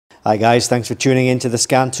Hi guys, thanks for tuning into the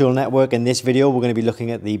Scan Tool Network. In this video we're going to be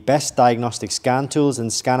looking at the best diagnostic scan tools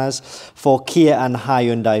and scanners for Kia and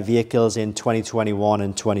Hyundai vehicles in 2021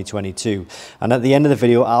 and 2022. And at the end of the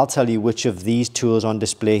video I'll tell you which of these tools on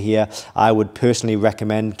display here I would personally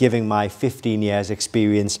recommend, giving my 15 years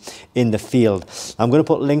experience in the field. I'm going to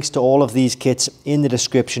put links to all of these kits in the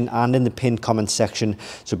description and in the pinned comment section,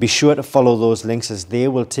 so be sure to follow those links as they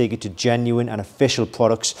will take you to genuine and official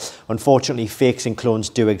products. Unfortunately, fakes and clones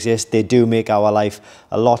do exist. They do make our life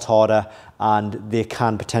a lot harder and they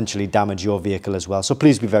can potentially damage your vehicle as well. So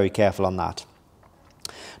please be very careful on that.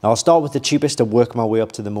 Now I'll start with the cheapest and work my way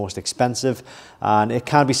up to the most expensive, and it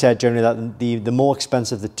can be said generally that the more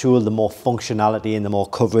expensive the tool, the more functionality and the more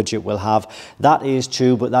coverage it will have. That is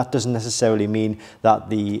true, but that doesn't necessarily mean that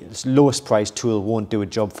the lowest priced tool won't do a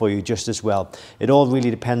job for you just as well. It all really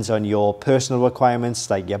depends on your personal requirements,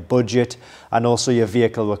 like your budget, and also your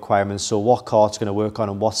vehicle requirements. So what car it's going to work on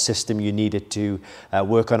and what system you need it to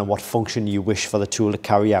work on and what function you wish for the tool to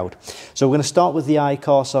carry out. So we're going to start with the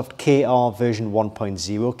Icor Soft CR version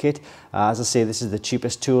 1.0 kit. As I say, this is the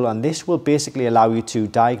cheapest tool, and this will basically allow you to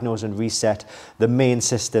diagnose and reset the main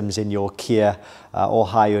systems in your Kia or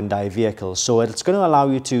Hyundai vehicles. So it's going to allow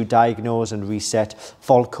you to diagnose and reset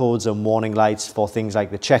fault codes and warning lights for things like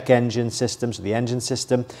the check engine system, so the engine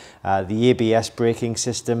system, the ABS braking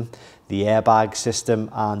system, the airbag system,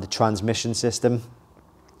 and the transmission system.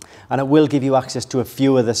 And it will give you access to a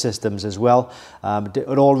few other systems as well. It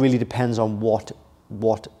all really depends on what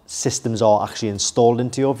systems are actually installed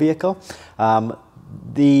into your vehicle.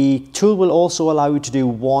 The tool will also allow you to do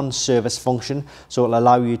one service function, so it'll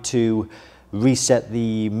allow you to reset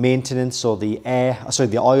the maintenance or the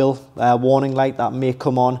oil warning light that may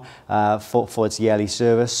come on for its yearly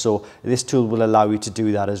service. So this tool will allow you to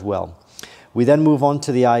do that as well. We then move on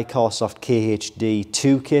to the Icor Soft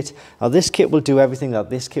KHD2 kit. Now this kit will do everything that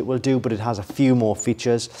this kit will do, but it has a few more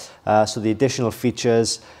features. So the additional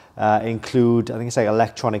features include, I think it's like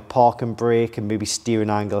electronic park and brake and maybe steering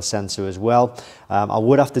angle sensor as well. I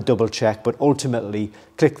would have to double check, but ultimately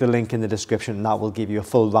click the link in the description and that will give you a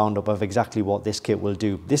full roundup of exactly what this kit will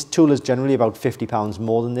do. This tool is generally about £50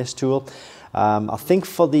 more than this tool. I think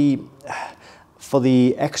for the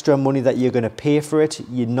extra money that you're going to pay for it,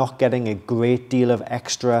 you're not getting a great deal of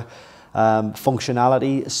extra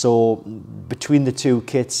functionality. So between the two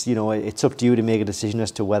kits, you know, it's up to you to make a decision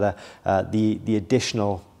as to whether the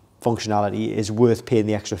additional functionality is worth paying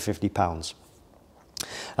the extra £50.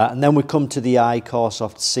 And then we come to the Icor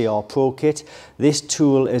Soft CR Pro kit. This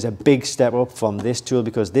tool is a big step up from this tool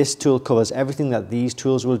because this tool covers everything that these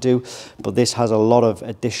tools will do, but this has a lot of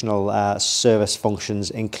additional service functions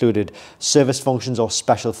included. Service functions, or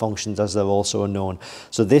special functions as they're also known.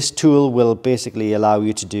 So this tool will basically allow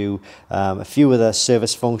you to do a few other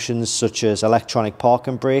service functions such as electronic park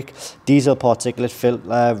and brake, diesel particulate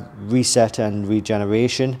filter reset and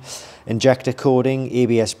regeneration, injector coding,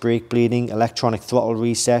 ABS brake bleeding, electronic throttle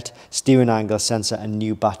reset, steering angle sensor, and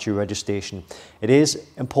new battery registration. It is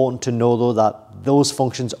important to know though that those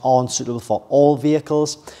functions aren't suitable for all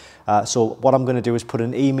vehicles. So what I'm going to do is put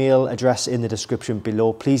an email address in the description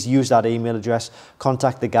below. Please use that email address,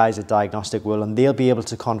 contact the guys at Diagnostic World, and they'll be able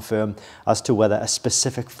to confirm as to whether a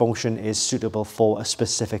specific function is suitable for a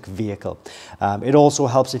specific vehicle. It also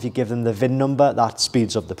helps if you give them the VIN number. That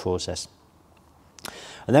speeds up the process.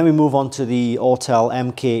 And then we move on to the Autel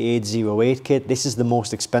Mk808 Kit. This is the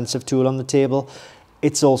most expensive tool on the table.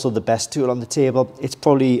 It's also the best tool on the table.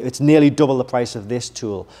 It's nearly double the price of this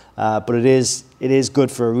tool, but it is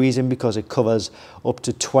good for a reason, because it covers up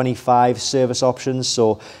to 25 service options.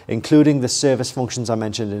 So including the service functions I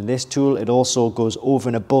mentioned in this tool, it also goes over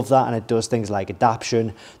and above that, and it does things like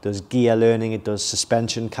adaptation, does gear learning, it does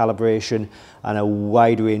suspension calibration, and a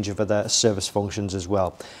wide range of other service functions as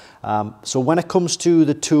well. So when it comes to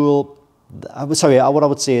the tool, what I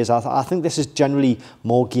would say is I think this is generally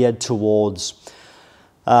more geared towards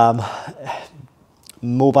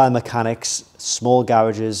mobile mechanics, small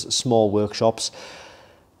garages, small workshops.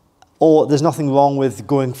 Or there's nothing wrong with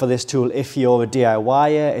going for this tool if you're a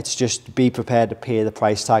DIYer. It's just be prepared to pay the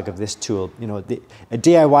price tag of this tool. You know, a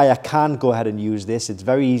DIYer can go ahead and use this. It's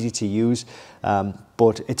very easy to use,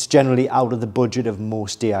 but it's generally out of the budget of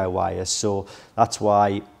most DIYers. So that's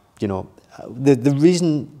why, you know, the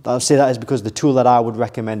reason I'll say that is because the tool that I would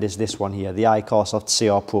recommend is this one here, the Icor Soft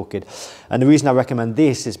CR Pro Kit. And the reason I recommend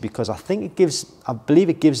this is because I believe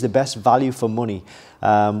it gives the best value for money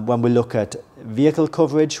when we look at vehicle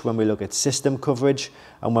coverage, when we look at system coverage,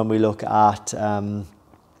 and when we look at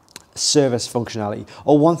service functionality.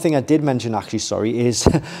 Oh, one thing I did mention actually, sorry, is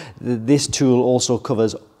this tool also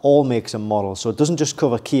covers all makes and models. So it doesn't just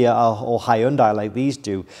cover Kia or Hyundai like these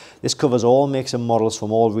do. This covers all makes and models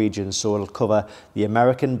from all regions. So it'll cover the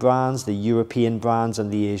American brands, the European brands,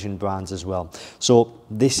 and the Asian brands as well. So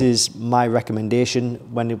this is my recommendation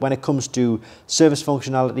when it comes to service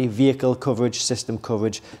functionality, vehicle coverage, system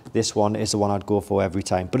coverage. This one is the one I'd go for every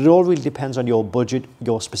time. But it all really depends on your budget,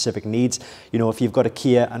 your specific needs. You know, if you've got a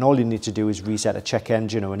Kia and all you need to do is reset a check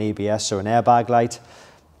engine or an ABS or an airbag light,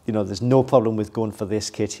 you know, there's no problem with going for this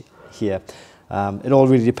kit here. It all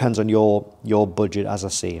really depends on your budget, as I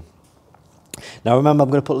say. Now remember, I'm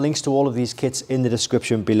going to put links to all of these kits in the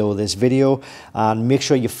description below this video, and make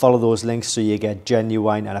sure you follow those links so you get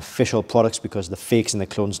genuine and official products, because the fakes and the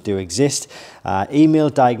clones do exist. Email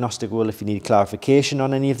Diagnostic World if you need clarification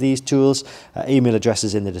on any of these tools. Email address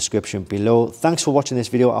is in the description below. Thanks for watching this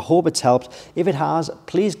video. I hope it's helped. If it has,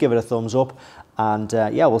 please give it a thumbs up, and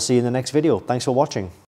yeah, we'll see you in the next video. Thanks for watching.